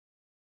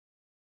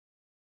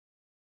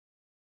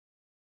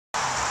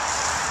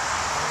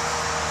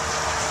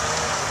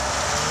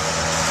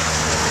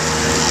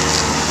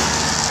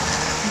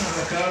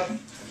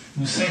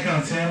du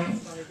 50e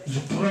du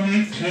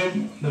premier club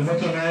de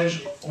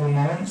motoneige au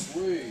monde.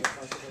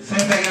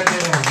 Sainte-Agathe.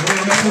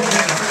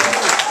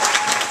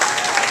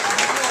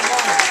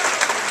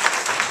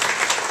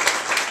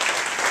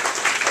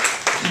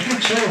 C'est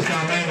quelque chose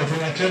quand même, le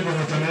premier club de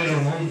motoneige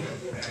au monde.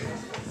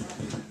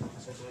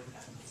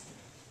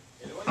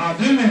 En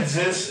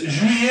 2010,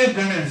 juillet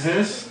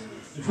 2010,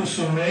 il faut se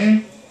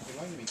souvenir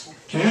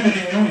qu'il y a eu une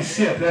réunion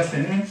ici à Place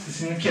Lénine. C'est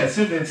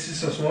significatif d'être ici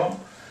ce soir.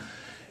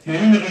 Il y a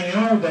eu une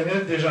réunion où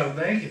Daniel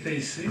Desjardins, qui était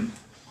ici,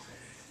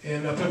 et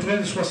il y a à peu près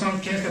de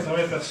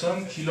 75-80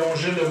 personnes qui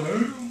longeaient le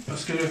mur,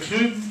 parce que le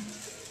club,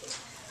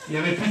 il n'y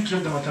avait plus de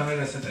club de motoneige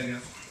à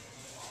Sainte-Agathe.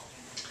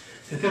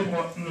 C'était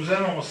pour nous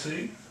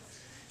annoncer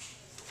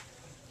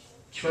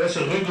qu'il fallait se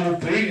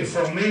regrouper et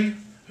former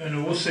un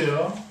nouveau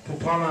CA pour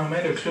prendre en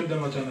main le club de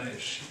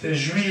motoneige. C'était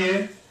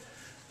juillet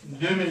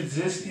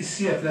 2010,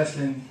 ici à Place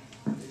Lénine.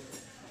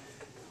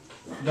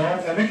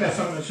 Donc, avec la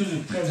fermeture du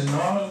train du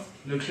Nord,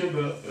 le club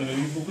a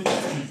eu beaucoup de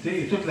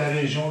difficultés, et toute la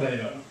région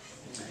d'ailleurs.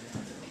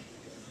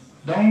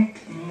 Donc,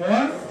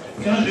 moi,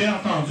 quand j'ai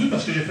entendu,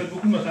 parce que j'ai fait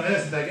beaucoup de motoneige à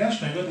Sainte-Agathe, je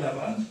suis un gars de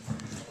Laval,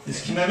 et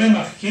ce qui m'avait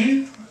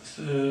marqué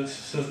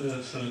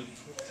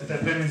cet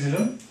après-midi-là,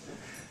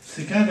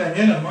 c'est quand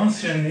Daniel a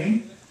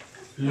mentionné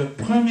le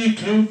premier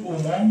club au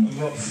monde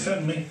va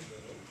fermer.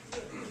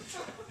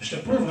 Je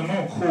n'étais pas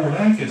vraiment au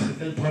courant que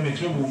c'était le premier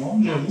club au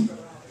monde, j'avoue.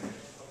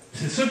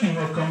 C'est ça qui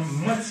m'a comme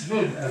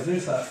motivé à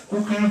dire ça n'a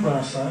aucun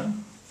bon sens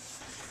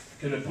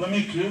que le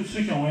premier club,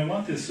 ceux qui ont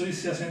inventé ça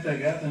ici à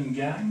Sainte-Agathe, une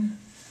gang,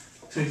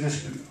 ça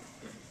n'existe plus.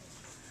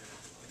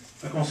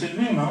 Fait qu'on s'est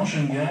levé dimanche,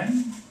 une gang,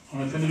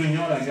 on a fait une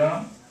réunion à la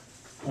gare,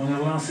 on a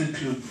relancé le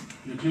club.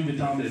 Le club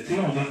est endetté,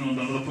 on ne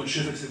donnera pas de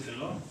chiffres, etc.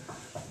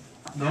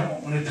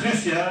 Donc, on est très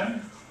fiers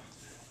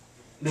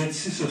d'être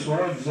ici ce soir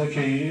et de vous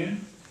accueillir.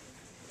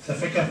 Ça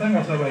fait 4 ans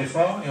qu'on travaille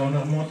fort et on a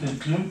remonté le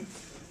club.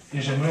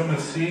 Et j'aimerais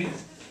remercier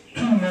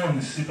tout le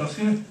monde ici, parce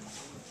que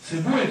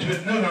c'est beau être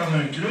 8-9 dans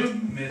un club,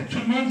 mais tout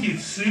le monde qui est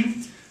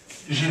ici,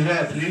 je les ai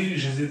appelés,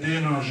 je les ai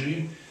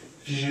dérangés,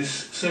 j'ai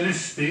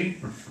sollicité,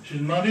 j'ai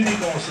demandé des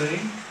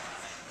conseils.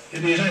 Il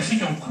y a des gens ici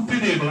qui ont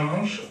coupé des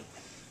branches.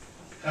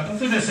 À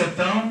partir de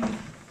septembre,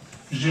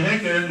 je dirais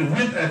que le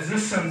 8 à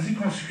 10 samedis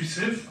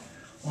consécutifs,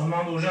 on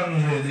demande aux gens de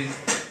nous aider.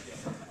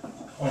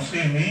 On se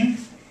réunit,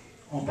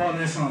 on part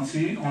d'un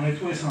sentier, on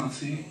nettoie les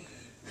sentiers.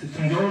 C'est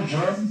une grosse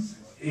job.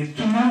 Et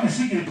tout le monde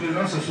ici qui est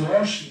présent ce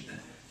soir,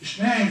 je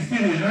tenais à inviter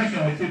les gens qui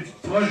ont été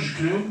proches du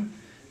club,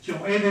 qui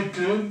ont aidé le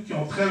club, qui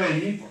ont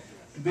travaillé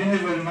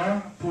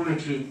bénévolement pour le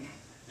club.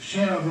 Je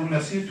tiens à vous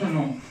remercier tout le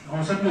monde.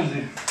 On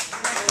s'applaudit.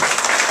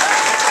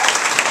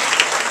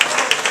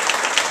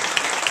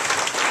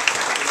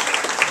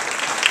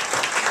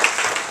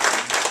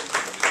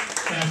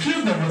 Un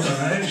club de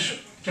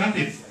motoneige, quand tu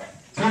n'es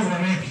pas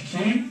vraiment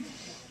impliqué,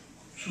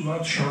 souvent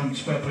tu chantes un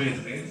petit peu après le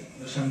train,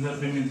 le samedi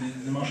après-midi,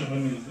 le dimanche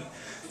après-midi.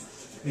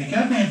 Mais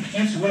quand tu es impliqué,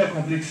 tu vois la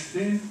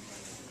complexité,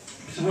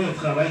 tu vois le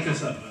travail que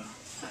ça prend.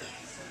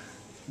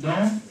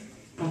 Donc,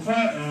 pour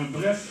faire un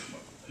bref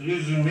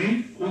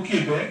résumé, au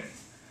Québec,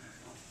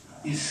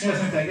 ici à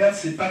Sainte-Agathe,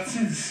 c'est parti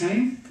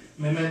d'ici,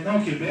 mais maintenant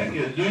au Québec,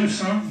 il y a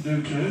 202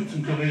 clubs, tu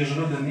me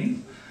corrigeras, Denis.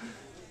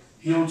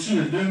 Il y a au-dessus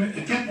de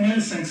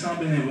 4500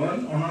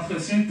 bénévoles. On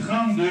entretient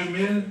 32 000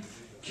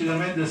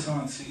 km de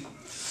sentiers.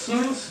 Ça,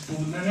 pour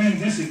vous donner une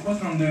idée, c'est quoi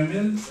 32 000?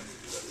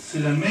 C'est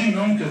le même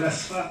nombre que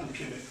l'asphalte au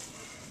Québec.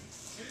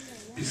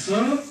 Puis ça,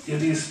 il y a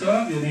des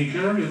stops, il y a des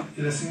curves, il y a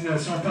de la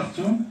signalisation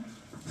partout.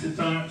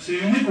 C'est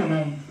unique au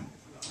monde.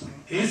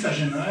 Et ça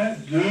génère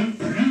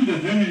plus de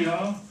 2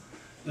 milliards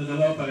de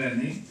dollars par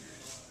année,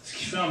 ce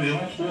qui fait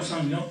environ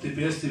 300 millions de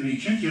TPS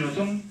TVQ qui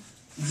retournent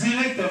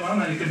directement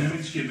dans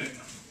l'économie du Québec.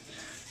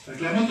 Fait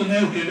que la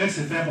motoneige au Québec,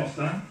 c'est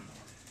important.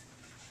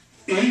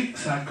 Et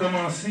ça a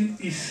commencé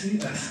ici,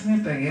 à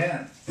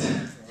Sainte-Agathe.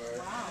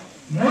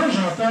 Moi,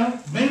 j'entends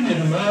bien des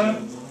rumeurs.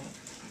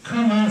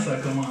 Comment ça a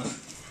commencé?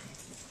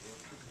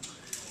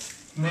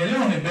 Mais là,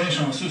 on est bien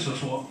chanceux ce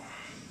soir.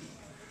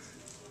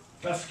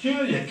 Parce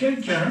qu'il y a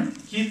quelqu'un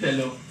qui était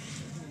là.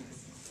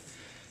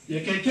 Il y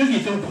a quelqu'un qui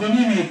était au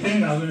premier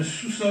meeting dans un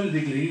sous-sol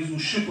d'église, ou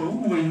je ne sais pas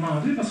où, on va lui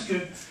demander, parce que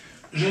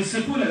je ne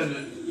sais pas,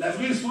 la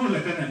vraie histoire, je ne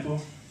la connais pas.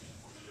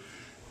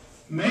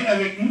 Mais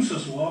avec nous ce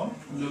soir,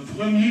 le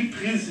premier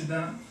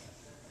président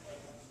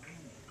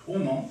au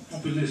monde, on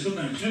peut dire ça,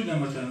 d'un club de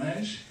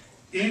motoneige,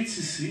 est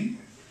ici.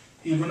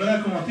 Il va nous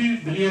raconter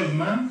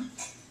brièvement,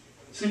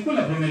 c'est quoi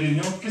la première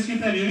réunion, qu'est-ce qui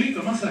est arrivé,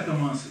 comment ça a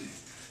commencé.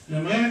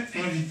 J'aimerais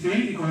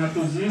inviter et qu'on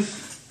applaudisse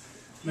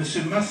M.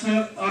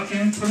 Marcel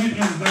Hawkins, premier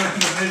président de la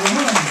motoneige au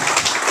monde.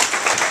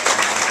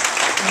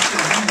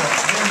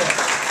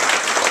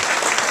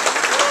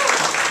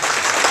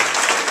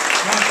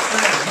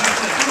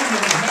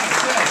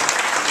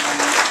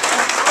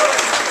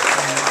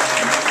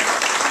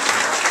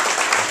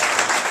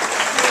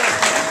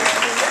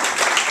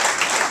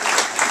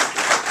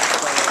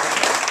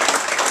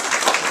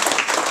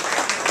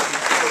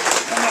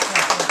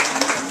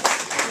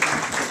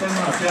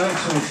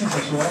 Ici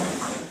ce soir.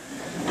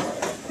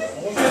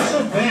 On va faire ça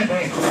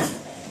bien court.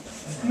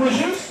 Moi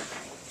juste,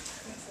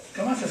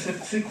 comment ça s'est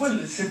c'est quoi,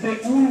 c'était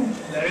où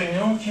la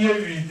réunion? Qui a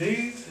eu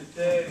l'idée?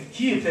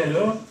 Qui était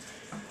là?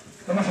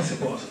 Comment ça s'est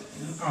passé?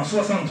 En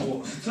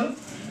 63, c'est ça?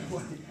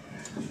 Oui.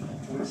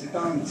 C'était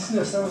en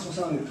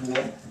 1963.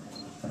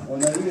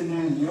 On a eu une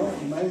réunion,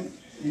 même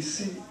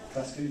ici,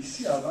 parce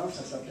qu'ici, avant,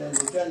 ça s'appelait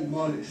l'hôtel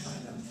Maurice.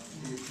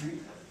 Et puis,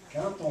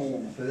 quand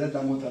on faisait de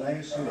la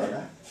motoneige sur le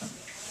lac,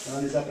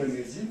 dans les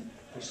après-midi,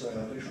 pour se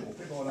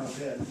réchauffer, on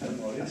rentrait à l'hôtel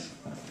Maurice.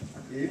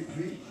 Et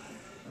puis,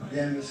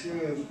 bien, M.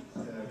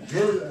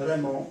 Gilles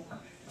Raymond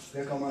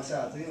avait commencé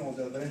à dire qu'on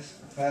devrait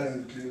faire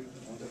un club.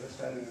 On devrait se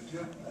faire un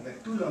club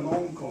avec tout le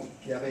monde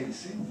qu'il y avait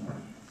ici.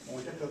 On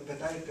était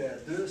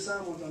peut-être 200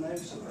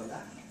 motoneiges sur le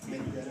lac, mais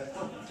il n'y avait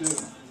pas de club.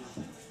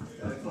 Il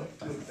n'y avait pas de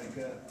club. Fait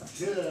que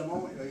Gilles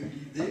Raymond a eu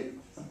l'idée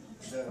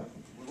de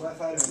vouloir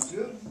faire un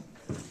club.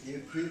 Et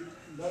puis,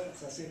 là,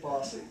 ça s'est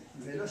passé.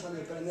 Mais là, ça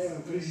nous prenait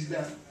un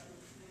président.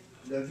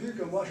 Il a vu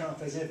que moi, j'en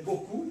faisais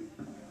beaucoup.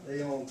 Et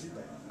ils ont dit,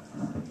 ben,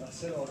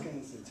 Marcel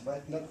Hawkins, tu vas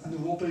être notre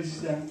nouveau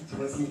président. Tu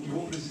vas être notre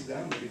nouveau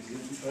président. J'ai dit,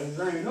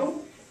 président, un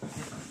autre.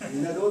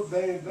 Il y en a d'autres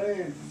très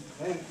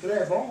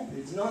bons.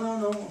 Il dit, non, non,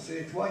 non,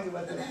 c'est toi qui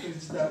vas être notre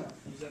président.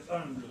 Vous êtes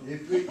humble. Et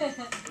puis,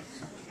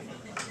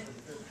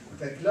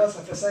 fait que là,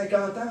 ça fait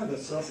 50 ans de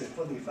ça. C'est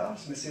pas des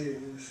farces, mais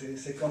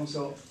c'est comme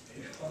ça.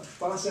 Et je ne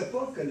pensais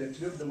pas que le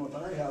club de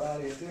motoneige allait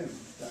arrêter un bout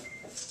de temps.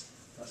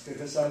 Parce que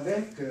je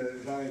savais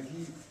que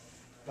Jean-Guy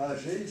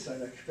Pagé, ça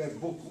l'occupait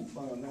beaucoup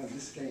pendant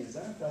 10-15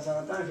 ans. De temps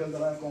en temps, je le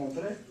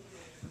rencontrais.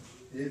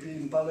 Et puis,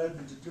 il me parlait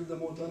du club de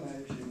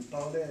motoneige. Il me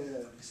parlait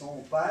de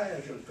son père,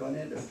 je le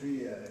connais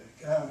depuis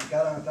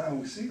 40 ans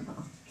aussi.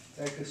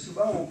 Fait que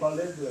souvent, on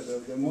parlait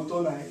de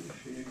motoneige.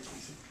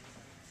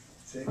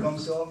 C'est comme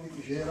ça.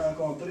 J'ai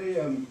rencontré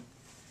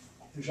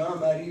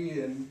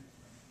Jean-Marie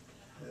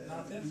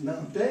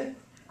Nantais.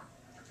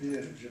 Puis,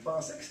 je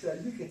pensais que c'était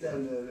lui qui était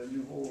le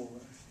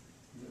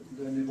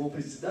nouveau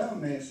président,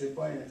 mais c'est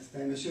pas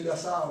c'était un monsieur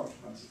Lessard, je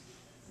pense.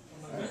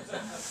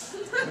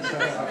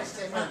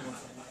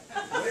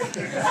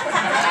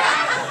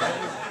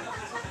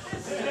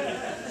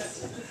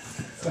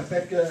 Ça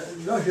fait que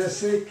là, je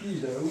sais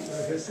qui, là,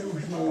 je sais où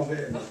je m'en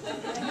vais.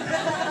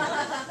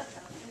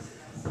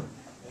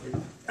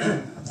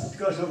 En tout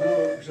cas,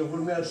 je vous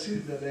remercie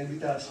de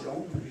l'invitation.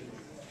 Je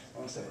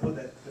ne pensais pas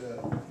de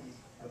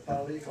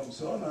parler comme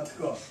ça, mais en tout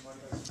cas,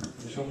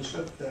 je vous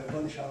souhaite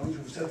bonne chance, je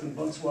vous souhaite une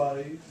bonne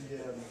soirée. Puis,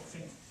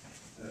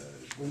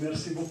 je vous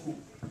remercie beaucoup.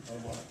 Au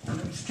revoir. Une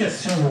petite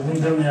question pour vous,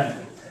 une dernière.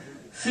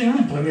 C'est où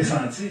le premier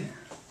sentier?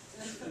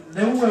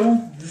 De où à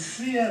où?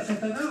 D'ici à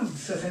Saint-Adèle ou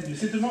d'ici à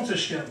Saint-Lucie? Tout le monde se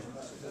chicane.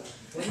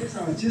 Le premier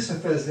sentier se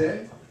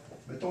faisait,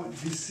 mettons,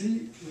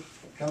 d'ici,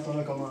 quand on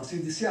a commencé,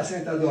 d'ici à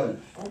Saint-Adolphe.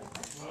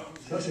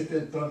 Ça,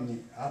 c'était le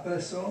premier.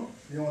 Après ça,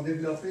 ils ont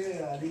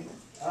développé à aller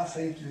à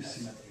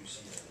Sainte-Lucie.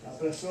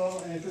 Après ça,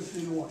 un peu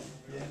plus loin,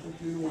 puis un peu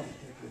plus loin.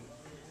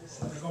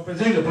 Donc on peut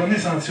dire que le premier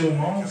sentier au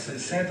monde, c'est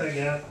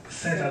Sainte-Agathe,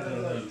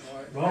 Saint-Adolphe.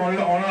 Bon, on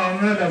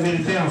a la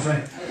vérité enfin.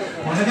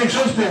 On a quelque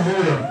chose pour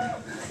vous, là.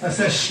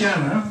 Ça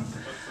chicane, hein?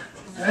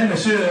 Hey,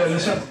 monsieur le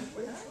chef.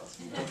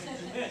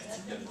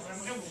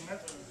 J'aimerais vous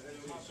mettre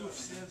le morceau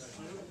officiel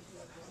sur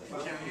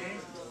Pionnier.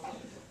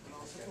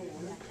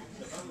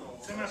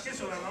 C'est marqué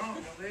sur la mort,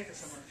 regardez que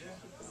ça marquait.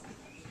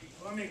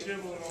 Premier club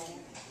au monde.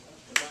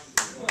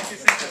 C'est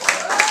Saint-Adolphe.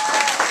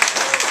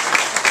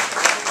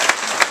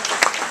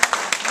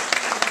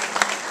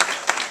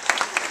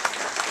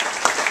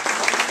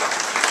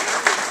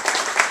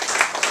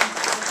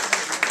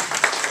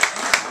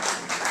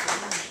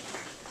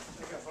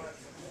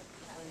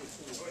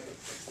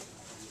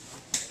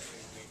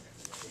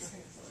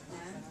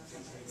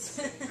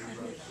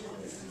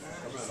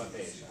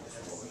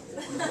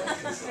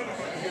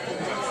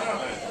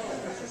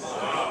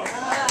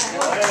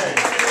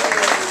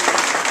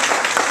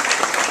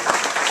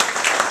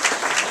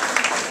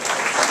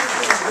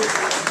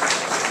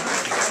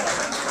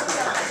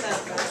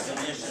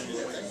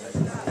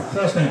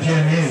 Ça, c'est un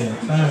pionnier,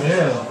 c'est un vrai.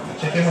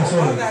 Checkez-moi ça.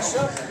 Là.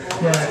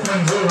 Il y a plein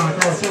de jours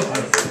encore ça.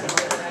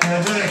 On a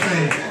déjà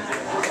accueilli.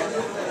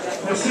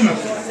 Merci, Marc.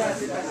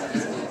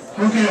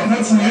 OK, on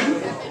continue.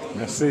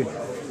 Merci. Et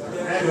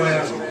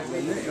voilà.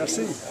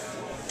 Merci.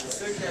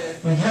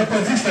 Il ne vous a pas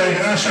dit que c'était un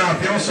grand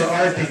champion sur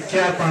Art et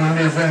 4 pendant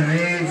des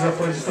années. Il ne vous a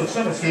pas dit tout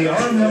ça parce qu'il est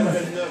hors, là.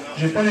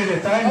 Je n'ai pas les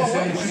détails, mais c'est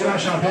un des plus grands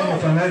champions de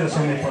motoneige de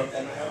son époque.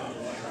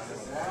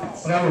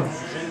 Bravo.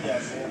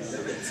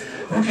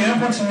 OK, on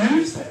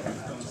continue.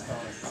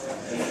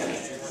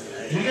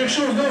 J'ai quelque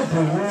chose d'autre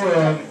pour vous.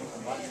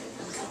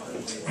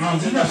 En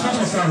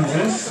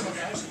 1970,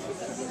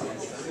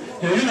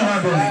 il y a eu une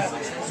randonnée,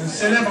 une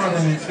célèbre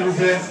randonnée, s'il vous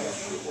plaît.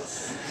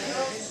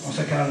 On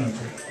se calme un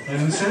peu. Il y a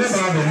une célèbre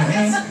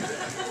randonnée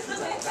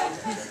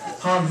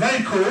entre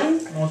Valco,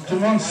 donc tout le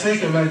monde sait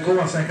que Valco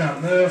en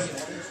 59,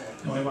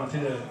 ils ont inventé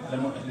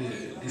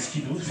les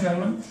skidoos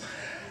finalement,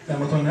 la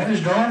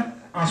motoneige. Donc,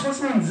 en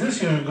 70,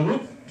 il y a un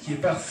groupe qui est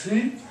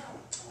parti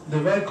de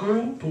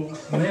Valco pour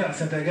venir à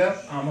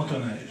Sainte-Agathe en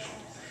motoneige.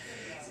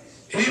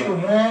 Et au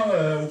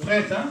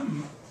printemps,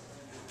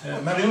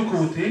 Mario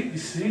Côté,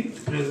 ici,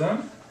 présent,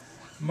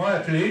 m'a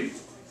appelé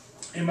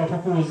il m'a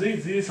proposé,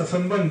 il dit, ça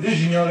serait une bonne idée,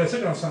 j'ignorais ça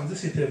quand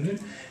 70 était venu.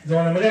 Il dit,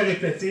 on aimerait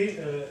répéter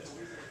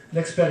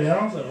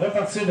l'expérience,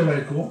 repartir de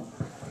Valco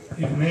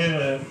et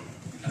venir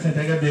à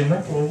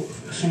Sainte-Agathe-des-Monts pour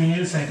souligner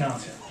le 50e.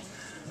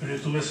 J'ai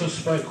trouvé ça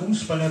super cool,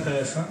 super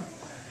intéressant.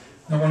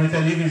 Donc, on est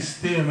allé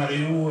visiter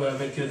Mario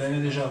avec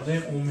Daniel Desjardins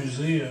au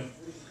musée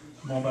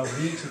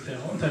Bombardier, etc.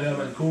 On est allé à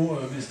Valco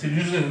visiter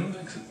l'usine.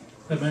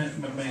 C'était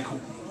bien cool.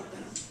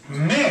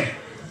 Mais,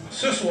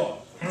 ce soir,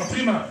 en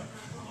primeur,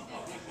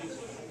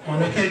 on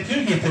a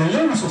quelqu'un qui était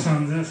là en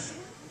 70.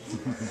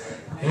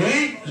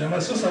 Et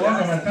j'aimerais ça savoir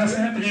combien de temps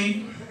ça a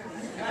pris.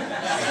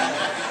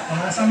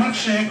 Comment ça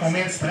marchait,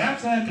 combien de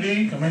straps ça a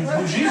pris, combien de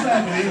bougies ça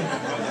a pris.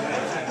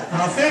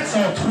 En fait,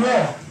 sont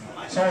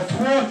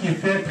trois qui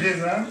étaient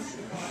présents,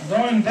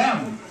 dont une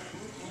dame.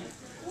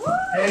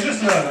 Elle est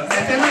juste là.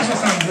 Elle était là en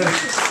 70. Yes,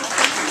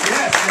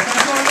 elle est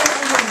encore là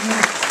aujourd'hui.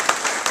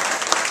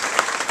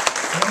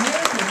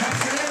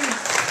 Marcel.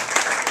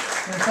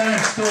 On va faire un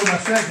petit tour.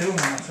 Marcel, t'es où, mon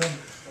Marcel?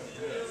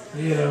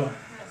 Il est là.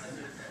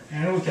 Un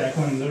autre qui a la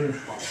conduire.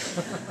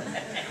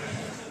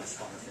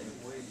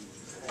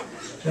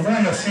 J'aimerais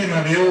remercier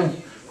Mario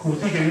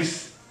Côté qui a eu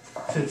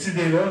cette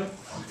idée-là.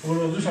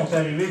 Aujourd'hui, ils sont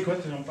arrivés,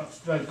 écoute, ils ont parti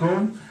de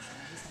l'alcool.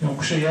 Ils ont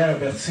couché hier à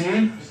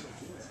Berthier.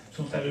 Ils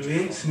sont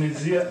arrivés ce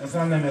midi à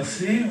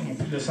Saint-Anne-la-Merci. Ils ont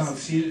pris le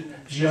sentier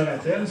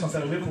J.A.Ratel. Ils sont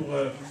arrivés pour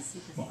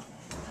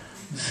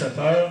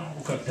 17h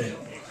au cocktail.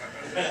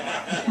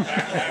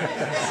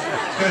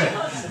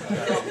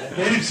 Il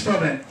y a eu des petits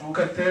problèmes au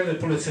cocktail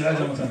pour le tirage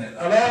de Montonnelle.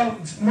 Alors,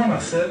 dites-moi,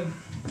 Marcel,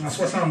 en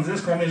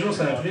 70, combien de jours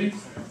ça a pris?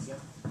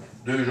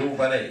 2 jours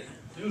pareil.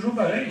 2 jours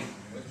pareil.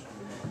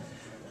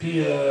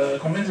 Puis,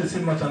 combien de de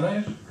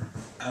motonneige?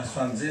 En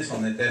 70,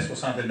 on était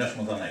 69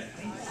 motonneige.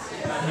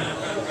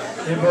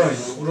 Eh boy,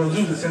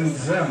 aujourd'hui, vous étiez une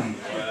dizaine.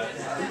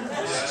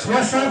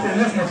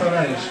 69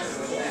 motoneiges.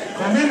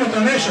 Combien de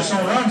motoneiges se sont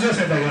rendus à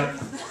Sainte-Agathe?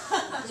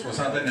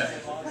 69.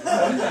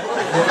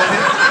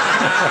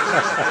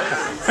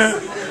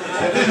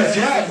 C'était déjà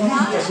fier, oui,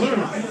 bien sûr.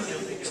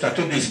 C'était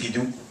tous des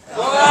skidoo.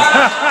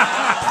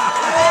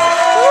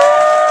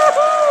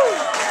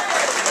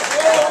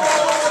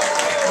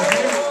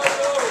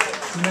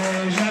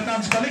 Mais j'ai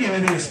entendu parler qu'il y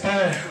avait des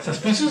spares. Ça se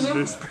peut-tu, ça?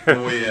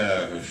 Oui,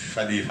 je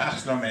fais des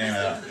farces, là, mais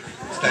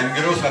c'était une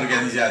grosse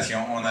organisation.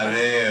 On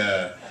avait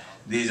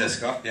des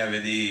escortes, il y avait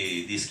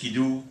des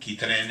skidoo qui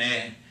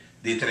traînaient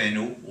des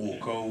traîneaux au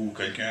cas où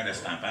quelqu'un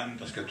reste en panne,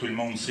 parce que tout le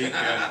monde sait que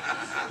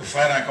pour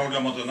faire encore de la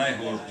motoneige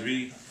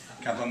aujourd'hui,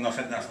 quand on en a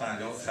fait dans ce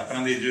temps-là, ça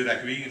prend des durs à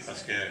cuire,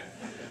 parce que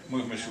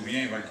moi, je me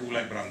souviens,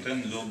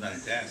 Valcourt-Lac-Brompton, nous autres, dans le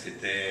temps,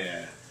 c'était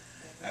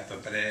à peu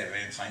près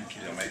 25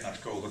 km. En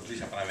tout cas, aujourd'hui,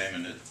 ça prend 20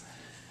 minutes.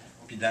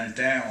 Puis dans le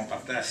temps, on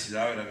partait à 6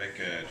 heures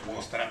avec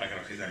 3 straps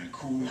accrochés dans le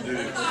cou,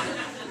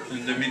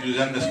 une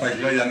demi-douzaine de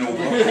spikes-là, il y en a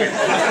pas.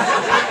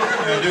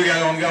 2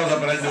 gallons de gaz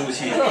après le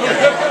dossier. On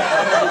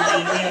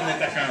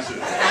était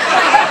chanceux.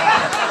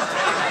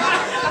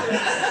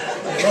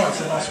 Bon,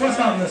 c'est dans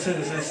 69,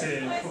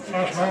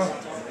 franchement,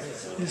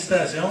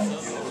 félicitations.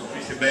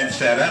 C'est bien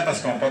différent parce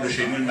qu'on part de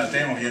chez nous le matin,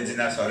 on vient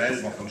dîner à Sorel,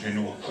 on part de chez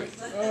nous au coucher.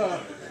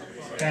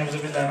 Quand vous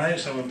avez de la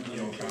neige, ça va bien.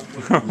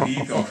 Oui,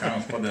 puis on ne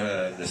change pas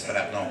de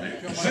strap non plus.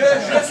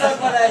 Juste un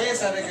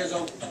Polaris avec eux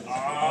autres.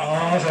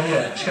 Ah, ça y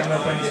est, je suis quand même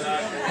pas.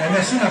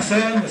 Merci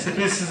Marcel de ces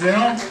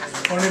précisions.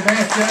 On est bien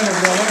fiers de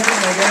vous avoir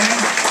toute la gang.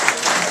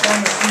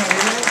 Merci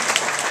Mario.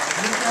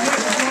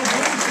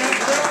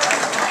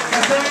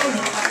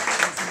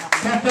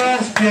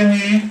 14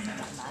 pionniers.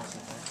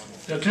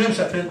 Le club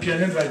s'appelle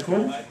Pionnier de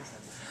Valco.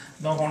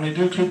 Donc on est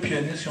 2 clubs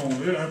pionniers si on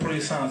veut, un pour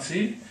les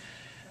sentiers,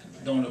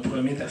 dont le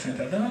premier est à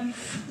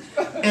Saint-Adolphe,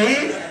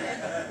 et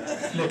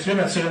le club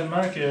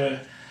naturellement que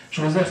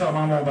Joseph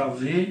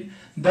Armand-Bombardier.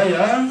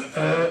 D'ailleurs,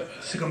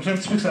 c'est comme ça un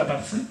petit peu que ça a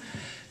parti.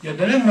 Il a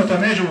donné une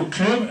motoneige au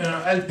club,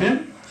 un Alpine,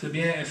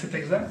 c'est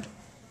exact?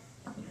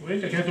 Oui,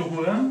 quelqu'un est au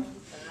courant?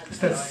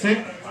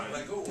 Statistique?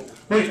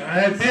 Oui, un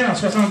Alpine en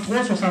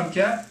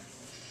 63-64.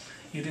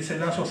 Il est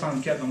décédé en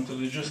 64, donc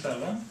c'était juste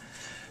avant.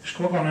 Je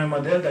crois qu'on a un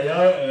modèle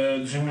d'ailleurs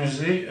du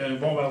musée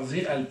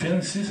Bombardier Alpine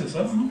ici, c'est ça?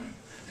 Hein?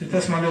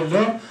 C'était ce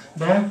modèle-là.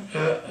 Donc,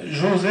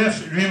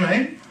 Joseph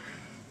lui-même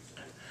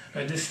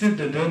a décidé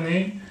de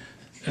donner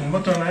une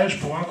motoneige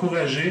pour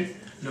encourager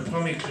le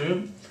premier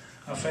club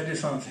à faire des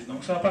sentiers.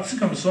 Donc, ça a parti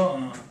comme ça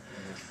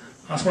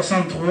en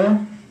 63.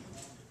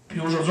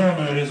 Puis aujourd'hui,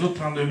 on a un réseau de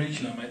 32 000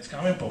 km. C'est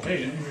quand même pas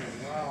pire. Hein?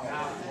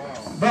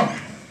 Bon.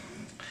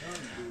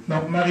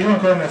 Donc, Mario,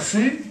 encore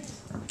merci.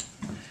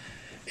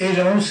 Et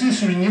j'aimerais aussi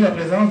souligner la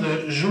présence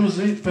de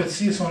José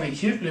Petit et son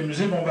équipe, le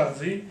musée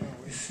Bombardier,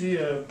 ici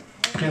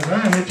présent,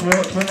 avec 3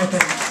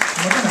 motoneiges.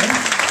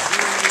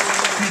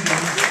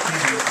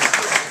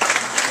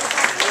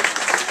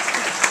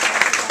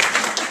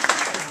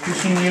 Pour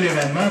souligner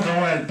l'événement,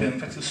 dont Alpine.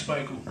 Fait que c'est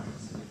super cool.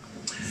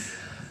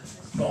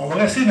 Bon, on va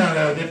rester dans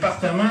le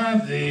département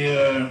des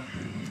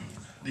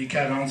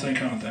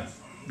 40-50 ans.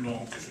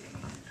 Donc,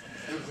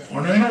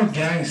 on a une autre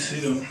gang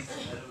ici, là,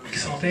 qui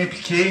sont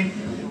impliqués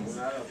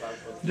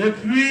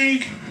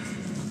depuis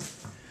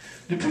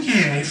qu'il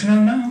est né,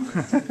 finalement.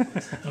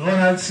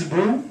 Ronald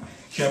Thibault,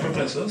 qui est à peu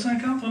près ça,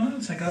 50,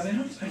 Ronald? 51?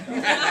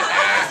 50?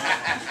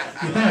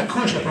 Il était en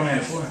couche la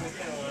première fois.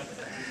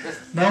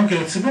 Donc,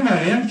 Thibaut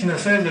Marine qui ne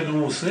cesse de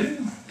grossir.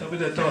 Tu as envie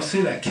de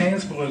tasser la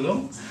 15 pour eux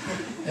autres.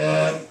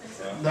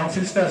 Donc,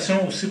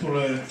 félicitations aussi pour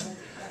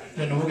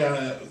le nouveau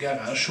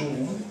garage,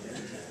 showroom.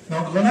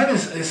 Donc, Ronald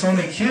et son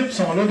équipe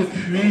sont là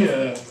depuis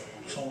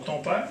ton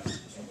père.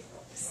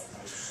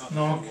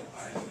 Donc,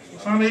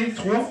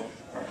 63.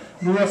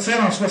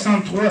 L'ouverture en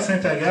 63 à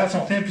Sainte-Agathe,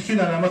 sont impliqués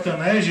dans la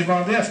motoneige. Ils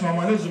vendaient à ce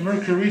moment-là du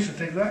Mercury, c'est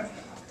exact?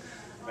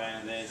 Ben,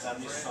 dans les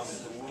années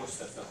 63,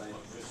 c'était peut-être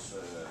plus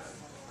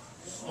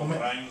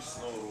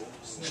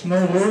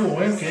Snow Roll,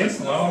 oui, ok.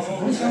 Wow, c'est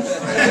beau ça.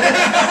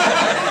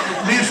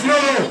 Des Snow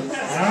Roll.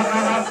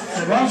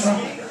 C'est bon ça.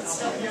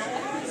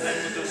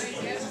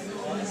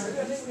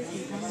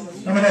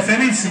 Non, mais la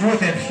famille Thibault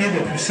est impliquée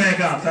depuis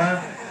 50 ans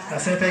à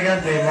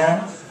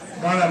Sainte-Agathe-des-Monts,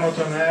 dans la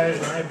motoneige,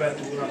 dans les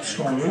bateaux, dans tout ce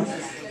qu'on veut.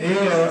 Et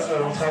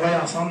on travaille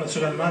ensemble,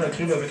 naturellement, le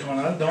club avec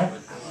Ronald. Donc,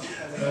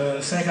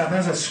 50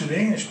 ans, ça se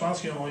souligne. Et je pense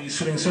qu'ils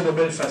soulignent ça de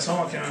belle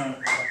façon avec un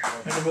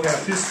nouveau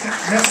graphiste.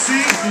 Merci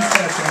et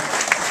félicitations.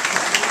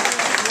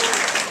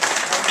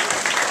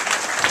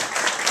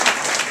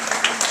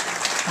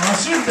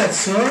 Ensuite de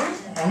ça,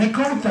 on est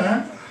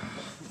content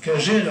que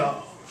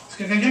Gérard, est-ce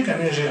que quelqu'un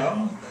connaît Gérard?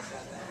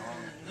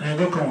 Un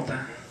gars content.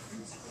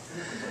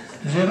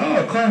 Gérard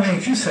a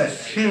convaincu sa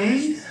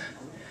fille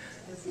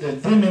de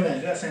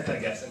déménager à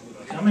Sainte-Agathe.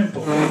 Quand même pas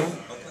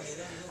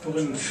pour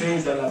une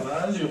fille de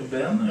Laval,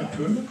 urbaine, un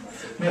peu.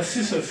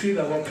 Merci Sophie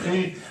d'avoir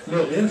pris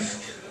le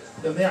risque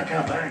de venir en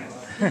campagne.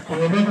 On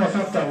est bien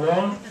content de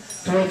t'avoir,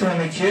 toi et ton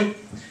équipe,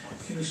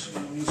 qui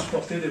nous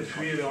supportez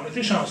depuis. On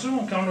était chanceux,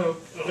 quand on a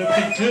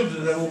repris le club,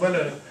 vous avez ouvert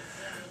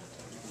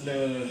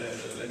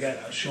le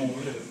garage, si on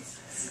veut,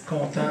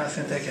 content à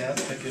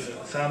Sainte-Agathe.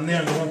 Ça a amené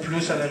un gros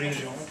plus à la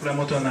région pour la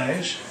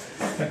motoneige.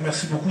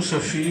 Merci beaucoup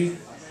Sophie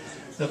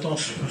de ton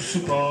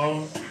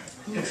support,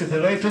 etc.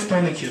 et toute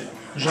ton équipe.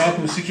 Jacques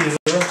aussi qui est là.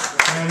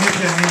 Un vieux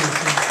premier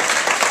aussi.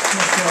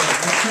 Merci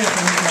à la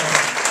famille Clara.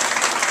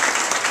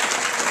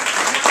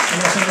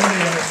 Naturellement,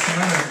 les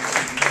remerciements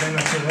bien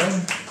naturels.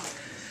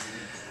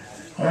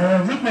 On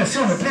veut te remercier,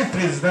 on a plein de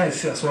présidents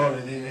ici à soir.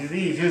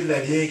 Les vieux de la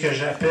vieille que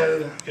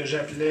j'appelais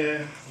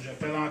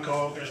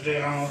encore, que je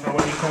dérange, pour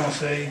avoir des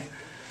conseils.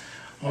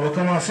 On va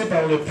commencer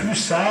par le plus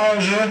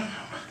sage,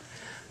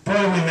 Paul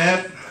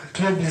Ouimet,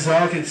 Claude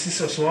Blizzard qui est ici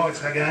ce soir avec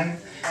sa gang.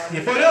 Il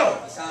n'est pas là!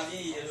 Il s'en vient,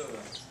 il est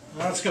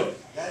là. En tout cas,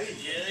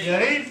 il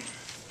arrive.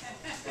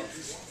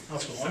 En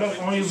tout cas,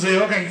 on lui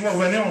dira quand il va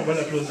revenir, on va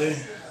l'applaudir.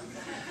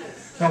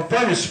 Donc,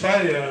 Paul est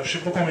super, je ne sais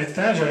pas combien de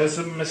temps, j'aurais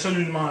aimé ça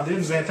lui demander,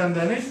 une vingtaine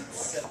d'années?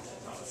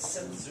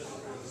 17-18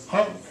 ans.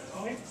 Ah,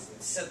 oui?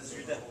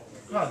 17-18 ans.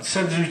 Ah,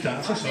 17-18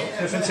 ans, c'est ça,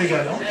 il a fait ses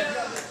galons.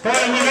 Paul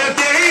Ouimet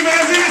qui arrive,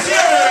 mesdames et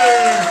messieurs!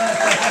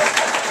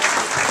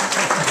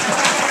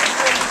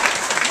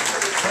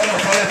 On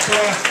parlait de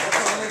toi.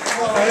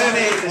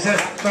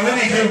 Je parlais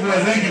des clubs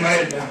voisins qui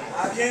m'aident.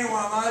 En bien ou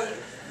en mal?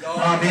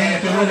 En bien,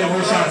 toujours des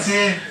beaux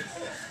sentiers.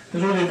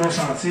 Toujours des beaux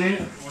sentiers.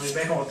 On est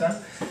bien contents.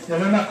 Il y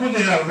avait Marco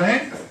Desjardins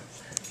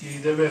qui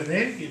devait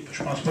venir.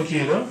 Je pense pas qu'il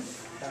est là.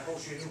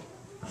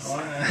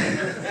 Ouais.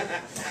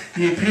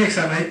 Il est pris avec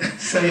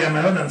sa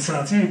Yamaha dans le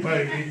sentier, il n'est pas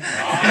arrivé.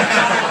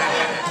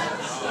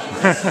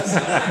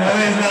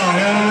 Mauvaise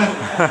langue, hein?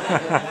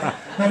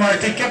 Non, mais on a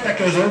été quatre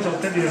avec eux autres, on va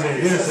peut-être les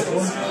aider, je sais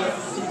pas.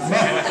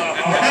 Bon.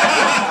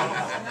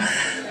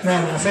 Non,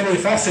 mais on fait des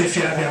farces, c'est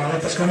fiable,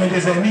 parce qu'on a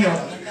des amis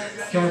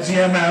qui ont dit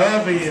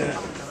Yamaha, et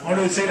on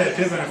leur tire la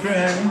pipe un peu,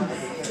 hein?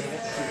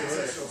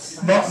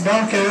 Bon,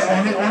 donc,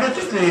 on a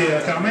toutes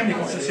quand même les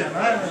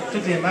concessionnaires,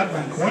 toutes les marques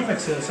dans le coin, fait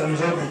que ça nous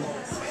aide beaucoup.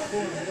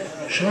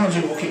 Je suis rendu,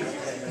 OK.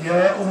 Il y a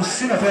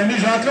aussi notre ami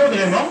Jean-Claude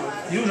Raymond.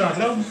 Il est où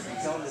Jean-Claude?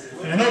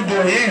 Un autre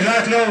doyen,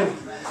 Jean-Claude,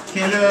 qui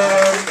est là,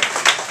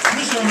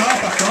 plus au nord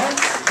par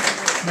contre.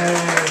 Mais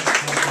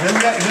je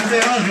le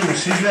dérange lui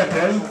aussi, je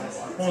l'appelle.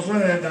 On se voit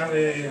dans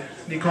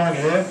les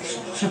congrès.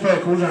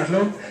 Super cool,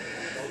 Jean-Claude.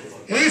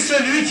 Et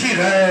celui qui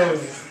rêve,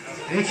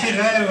 et qui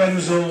rêve à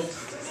nous autres,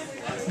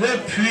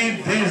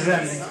 depuis des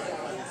années.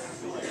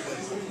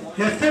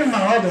 Il a tellement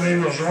hâte de venir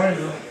nous rejoindre.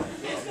 Là.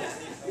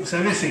 Vous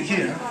savez c'est qui,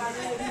 hein?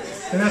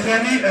 C'est notre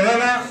ami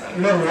Roland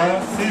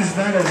Leroy,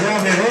 président de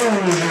l'Ordre des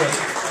Rouges,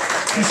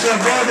 qui se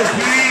bat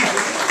depuis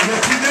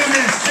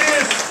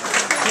 2006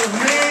 pour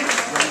venir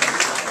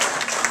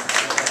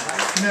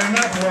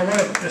finalement pour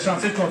avoir le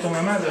sentier de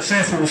contournement de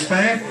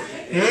Saint-Faustin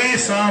et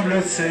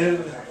semble-t-il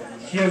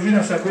qu'il a vu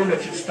dans sa boule de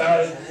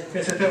cristal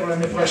que c'était pour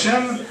l'année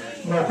prochaine,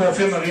 mais on ne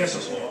confirme rien ce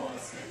soir.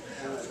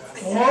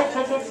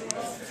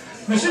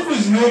 Monsieur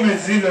Cousineau me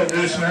dit,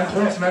 2 semaines,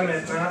 3 semaines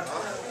maintenant,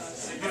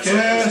 que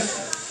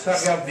ça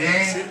regarde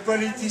bien. Si le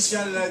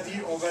politicien l'a dit,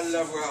 on va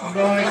l'avoir.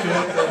 Bon, écoute,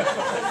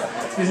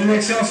 les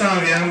élections s'en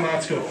viennent, en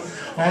tout cas.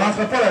 On ne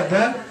rentre pas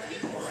là-dedans,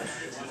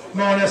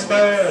 mais on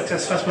espère que ça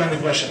se fasse pour l'année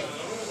prochaine.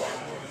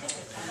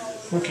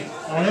 OK.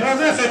 On est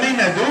rendu à la famille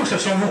Nadeau, qui se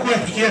sont beaucoup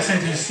impliqués à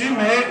Sainte-Lucie,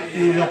 mais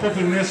ils n'ont pas pu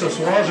venir ce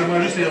soir.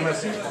 J'aimerais juste les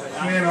remercier.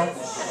 Mais non.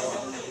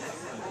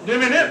 2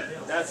 minutes.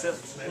 Ben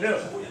là.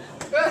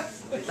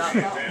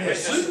 Bien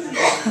sûr.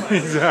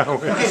 Exact,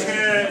 oui.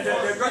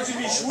 Le gars du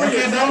Michou, OK,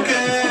 donc,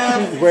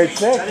 Il va être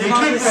sec. les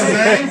clubs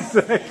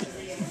voisins,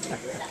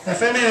 la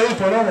famille Léo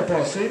pas là, on va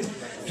passer.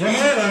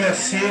 J'aimerais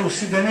remercier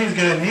aussi Denise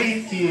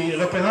Grenier, qui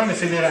représente les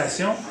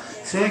fédérations.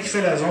 C'est elle qui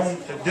fait la zone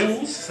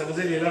 12, ça veut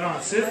dire les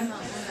Laurentides.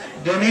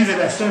 Denise est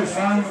la seule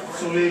femme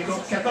sur les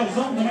 14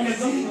 zones. Combien de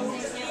zones?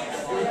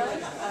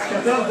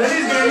 14.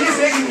 Denise Grenier,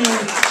 c'est elle qui nous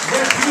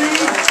appuie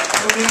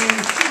pour les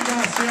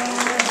subventions,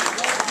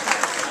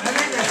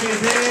 avec la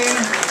fédé,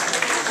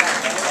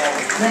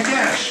 le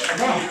cash.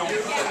 Bon.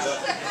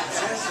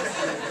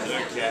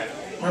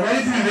 On va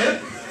aller plus vite.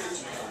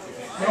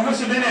 Pour moi,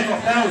 c'est bien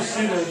important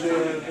aussi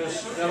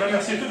de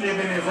remercier tous les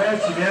bénévoles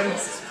qui viennent.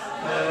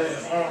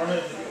 On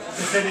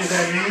fait des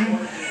amis.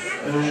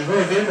 Je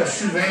vais vite à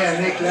Sylvain,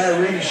 Annick,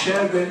 Larry,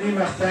 Michel, Denis,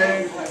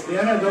 Martin. Il y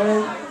en a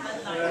d'autres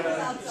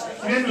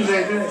qui viennent nous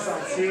aider dans les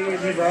sentiers,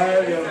 l'hiver.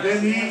 Il y a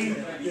Denis,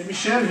 il y a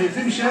Michel. J'ai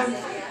dit Michel.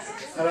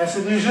 Alors,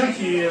 c'est des gens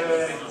qui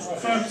ont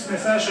fait un petit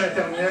message sur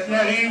Internet. Ils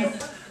arrivent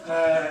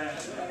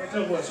avec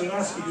leur voiture,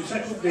 ça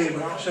coupe des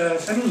branches.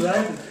 Ça nous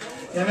aide.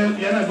 Il y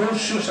en a d'autres, je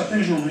suis sûr, certains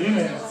que j'oublie,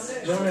 mais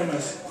j'en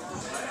remercie.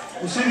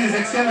 Aussi les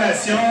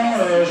excavations,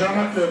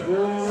 Jean-Marc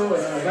Legault,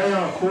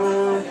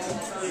 Vaillancourt,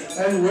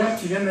 Alouette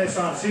qui viennent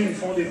d'incendie, ils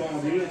font des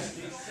bondés.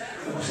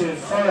 C'est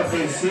fort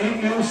apprécié.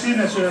 Et aussi,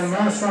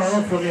 naturellement, sans eux, on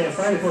ne peut rien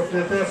faire, les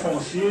propriétaires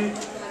fonciers.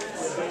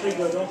 Patrick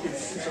Godon qui est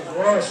ici ce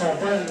soir, son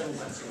père.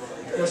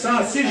 Le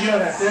sentier, j'ai à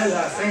la telle, à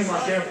la fin, il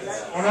manquait.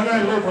 On avait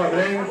un gros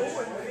problème.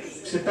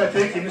 C'est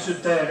Patrick qui est mis sur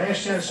le terrain, je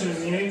tiens à le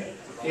souligner.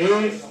 Et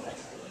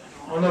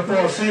on a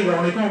passé,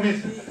 on est combien?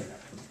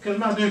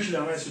 Quasiment 2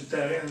 km sur le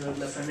terrain de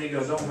la famille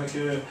Godon.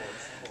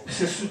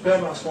 C'est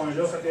superbe dans ce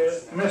coin-là.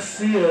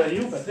 Merci. Il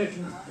est où, Patrick?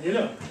 Il est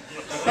là.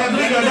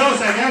 Patrick Godon,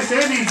 sa gang, c'est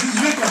un des 18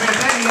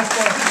 compétents qui a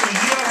passé sur le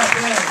JR à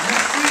terre.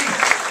 Merci.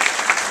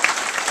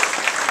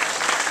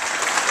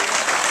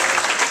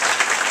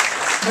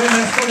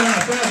 Merci pour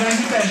l'enfer.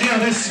 J'invite Agé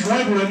André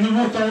Sigouin pour le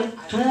nouveau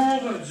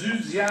tour du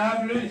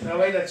diable. Il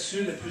travaille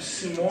là-dessus depuis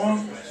 6 mois.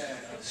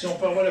 Si on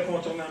peut avoir le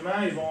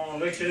contournement, ils vont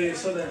recréer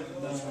ça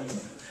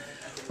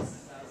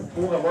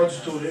pour avoir du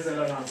tourisme à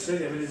Laurentides.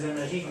 Il y avait les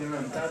Amériques en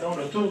même temps. Donc,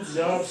 le tour du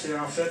diable, c'est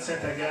en fait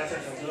Sainte-Agathe,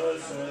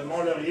 Saint-Adolphe,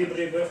 Mont-Laurier,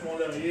 Brébeuf,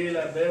 Mont-Laurier,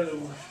 La Belle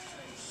ou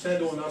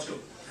Saint-Donat.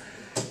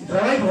 Ils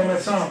travaillent pour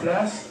mettre ça en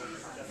place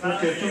pour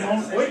que tout le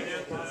monde. Oui?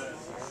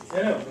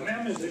 Alors,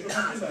 merde, je vais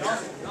chanter ça.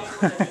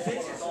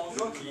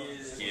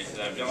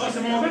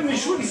 C'est mon gars de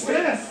Michou qui se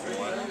fait.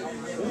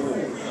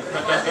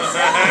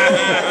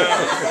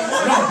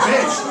 Non,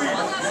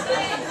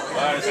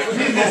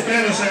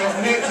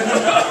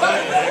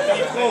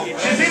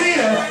 j'ai fini,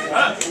 là.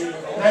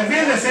 La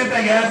ville de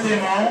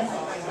Sainte-Agathe-des-Monts.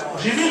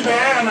 J'ai vu le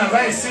PR en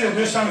avant ici, le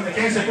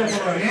 275, c'est pas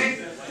pour rien.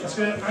 Parce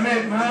que,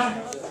 honnêtement,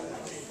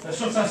 le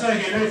surfaceur qui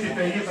est là a été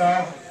payé par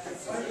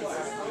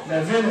la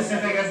ville de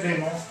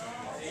Sainte-Agathe-des-Monts.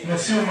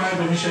 Merci au maire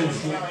de Michel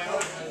Fou.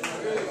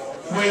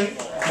 Oui,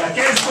 la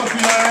caisse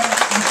populaire,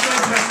 Michel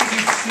Pratique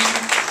est ici.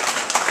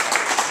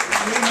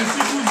 Oui, M.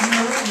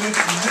 Cousineau, je ne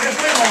dirais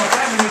pas les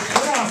montants, mais les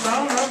trois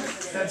ensemble, là,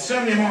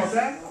 t'additionnes les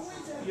montants,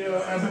 il y a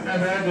un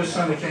valeur de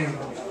 75 $.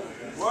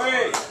 Oui!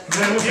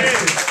 Zéro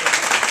taxé.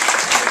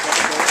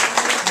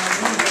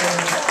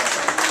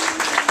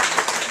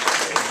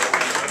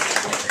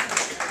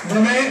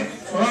 Demain,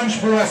 brunch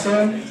pour la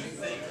sonne,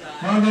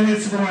 manque de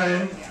petits pour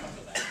marine.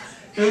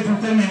 Et pour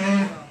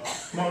terminer,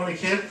 mon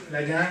équipe,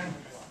 la gang.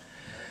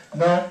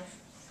 Donc,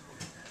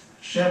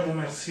 je tiens à vous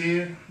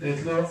remercier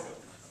d'être là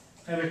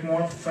avec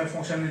moi pour faire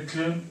fonctionner le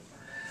club.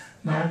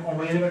 Donc, on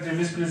va y aller avec le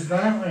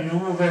vice-président, un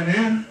nouveau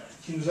venu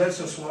qui nous aide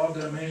ce soir,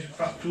 demain,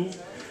 partout.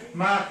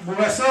 Marc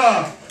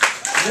Bourassa!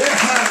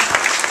 Yes, Marc!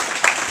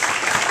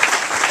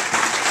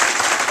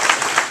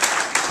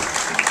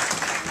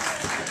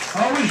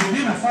 Ah oui, j'ai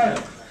oublié une affaire.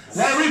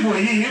 Larry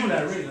Boyer, il est où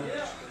Larry? Là?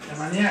 La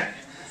maniaque.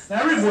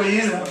 Larry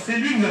Boyer, c'est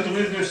lui qui nous a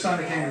trouvé le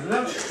 275. Là.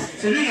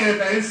 C'est lui qui a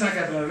réparé le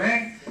 180.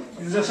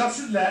 Il nous a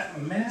sorti de la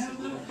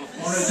merde.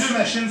 On a 2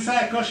 machines, ça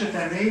à coche cette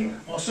année.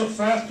 On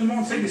surface. Tout le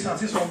monde sait que les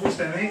sentiers sont beaux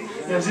cette année.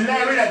 Il a dit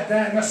Larry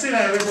là-dedans. Merci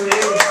Larry Boyer.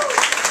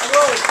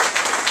 Bravo!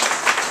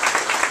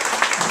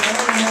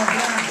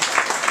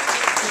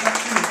 C'est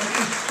parti.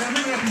 Okay, je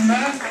termine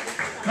rapidement.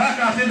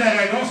 Marc-André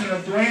d'Aragon, c'est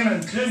notre doyen dans le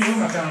club. Il est où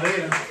Marc-André?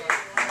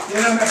 Il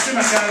est là, merci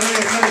Marc-André. Il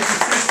est là depuis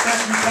 6, 7,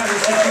 8 ans de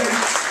sécurité.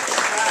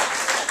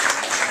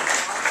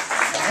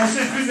 On ne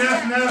sait plus 9.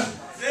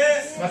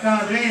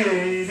 Marc-André,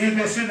 il est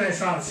blessé dans les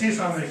sentiers, il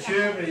s'en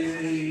occupe,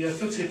 il a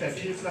tous ses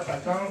papiers, toute la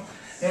patente,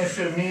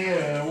 infirmier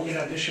au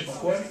gradé, je ne sais pas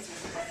quoi.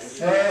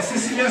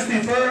 Cécilia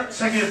Stepper,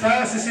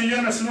 secrétaire.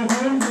 Cécilia, merci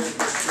beaucoup.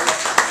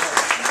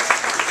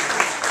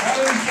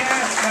 Alain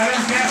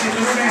Cass est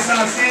toujours dans les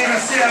sentiers,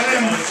 merci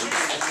Alain.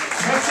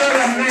 Merci à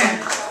l'amener.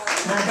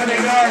 Mon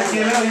bodyguard qui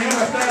est là, il est où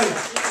Martel?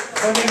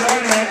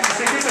 Bodyguard,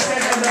 c'est qui le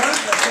secrétaire?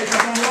 C'est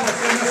mon nom,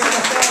 merci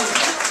Martel.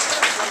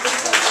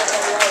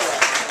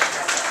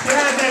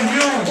 Pierre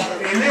Davion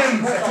et Lynn,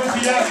 ça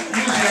copilote,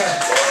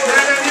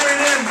 Pierre Davion et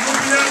Lynn,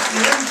 copilote,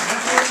 Lynn,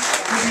 merci,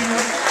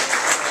 copilote.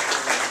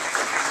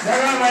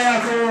 Laurent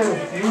Vaillancourt,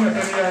 et où la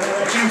famille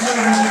Laurent?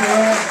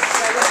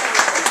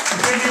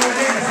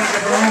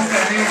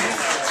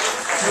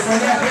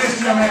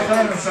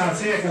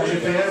 avancé avec mon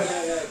GPS.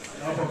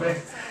 Non, pas prêt.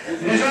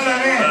 Les gens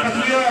Lorrain,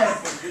 patriote.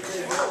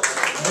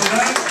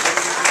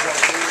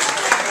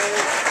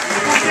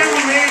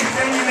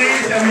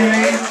 C'est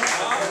terminé.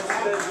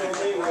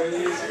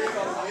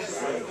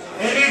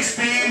 Eric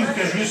Steve,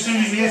 que je veux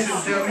souligner, c'est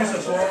le dernier ce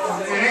soir.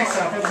 Eric, ça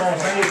n'a pas de bon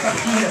sens. Il est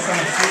partout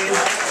l'essentiel.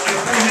 Il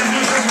a posé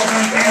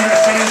 275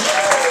 affiches.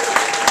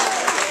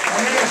 On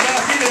est le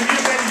chantier le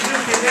mieux balisé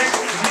au Québec.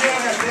 Via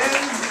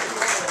rappel.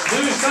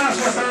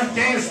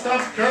 275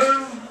 stop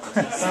curve.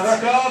 C'est un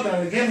record dans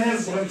le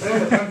Guinness pour une trail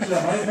de 30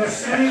 km.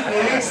 Merci,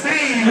 Eric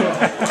Steve.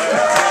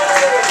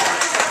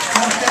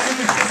 Merci à tout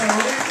le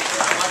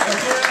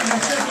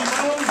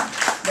monde.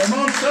 Le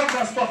monde sort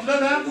dans ce porte-là,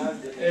 là,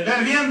 et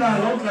reviennent dans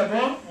l'autre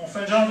là-bas. On fait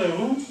un genre de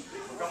roue.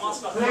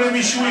 Pour le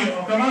michoui,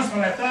 on commence par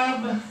la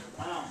table.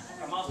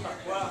 On commence par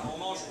quoi? On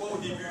mange quoi au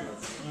début?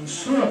 Une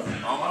soupe.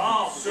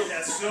 C'est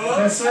la soupe.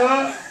 Après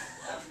ça,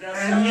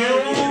 agneau,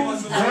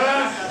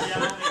 bœuf.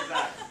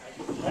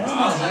 On va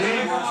manger.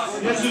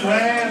 Il y a du vin,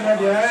 de la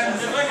bière.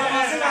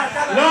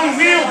 Longue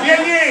vie au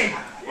Pionnier.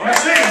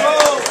 Merci.